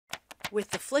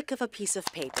With the flick of a piece of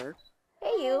paper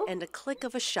and a click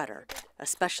of a shutter, a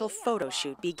special photo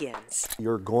shoot begins.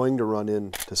 You're going to run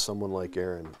into someone like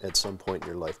Erin at some point in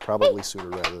your life, probably sooner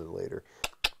rather than later.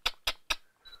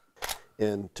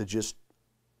 And to just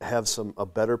have a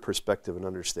better perspective and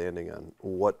understanding on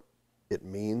what it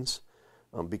means,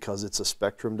 because it's a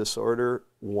spectrum disorder,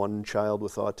 one child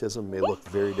with autism may look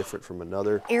very different from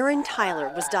another. Erin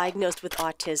Tyler was diagnosed with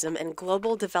autism and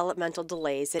global developmental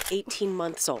delays at 18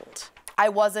 months old. I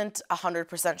wasn't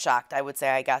 100% shocked, I would say,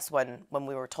 I guess, when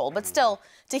we were told. But still,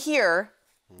 to hear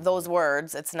those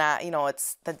words, it's not, you know,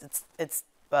 it's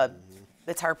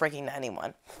heartbreaking to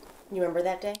anyone. You remember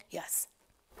that day? Yes.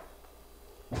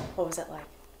 What was it like?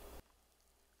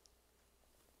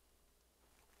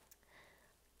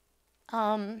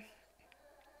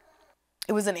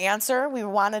 It was an answer. We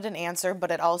wanted an answer,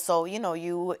 but it also, you know,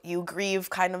 you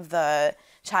grieve kind of the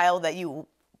child that you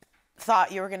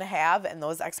thought you were going to have and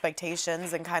those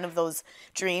expectations and kind of those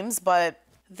dreams, but...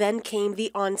 Then came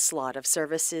the onslaught of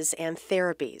services and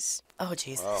therapies. Oh,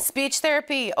 geez. Wow. Speech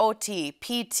therapy, OT,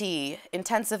 PT,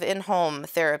 intensive in-home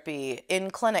therapy,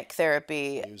 in-clinic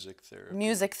therapy.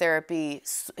 Music therapy.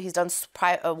 He's done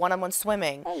one-on-one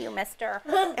swimming. Hey, you mister.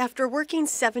 After working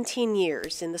 17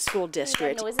 years in the school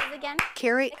district,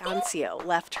 Carrie Anciaux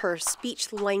left her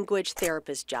speech-language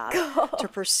therapist job to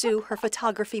pursue her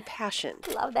photography passion.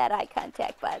 Love that eye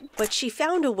contact, bud. But she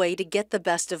found a way to get the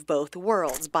best of both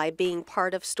worlds by being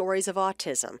part of Stories of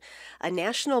Autism, a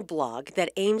national blog that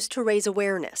aims to raise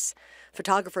awareness.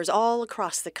 Photographers all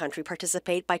across the country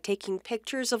participate by taking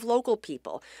pictures of local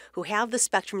people who have the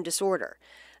spectrum disorder.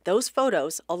 Those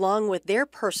photos, along with their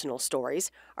personal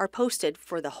stories, are posted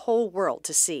for the whole world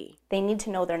to see. They need to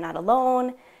know they're not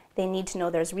alone. They need to know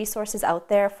there's resources out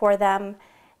there for them,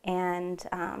 and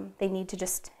they need to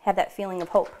just have that feeling of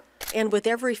hope. And with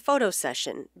every photo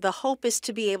session, the hope is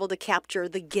to be able to capture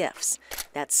the gifts,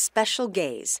 that special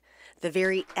gaze, the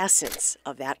very essence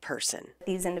of that person.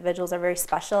 These individuals are very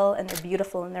special and they're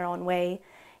beautiful in their own way,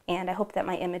 and I hope that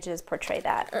my images portray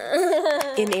that.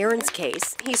 In Erin's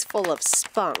case, he's full of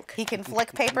spunk. He can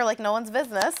flick paper like no one's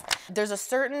business. There's a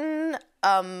certain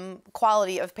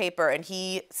quality of paper, and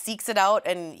he seeks it out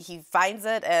and he finds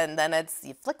it, and then it's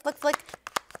you flick, flick, flick.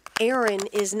 Erin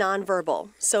is nonverbal,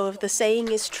 so if the saying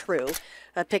is true,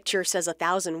 a picture says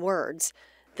 1,000 words,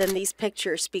 then these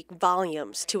pictures speak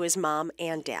volumes to his mom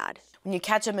and dad. When you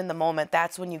catch him in the moment,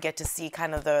 that's when you get to see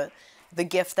kind of the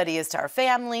gift that he is to our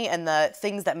family and the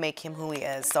things that make him who he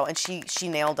is. So, and she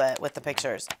nailed it with the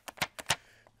pictures.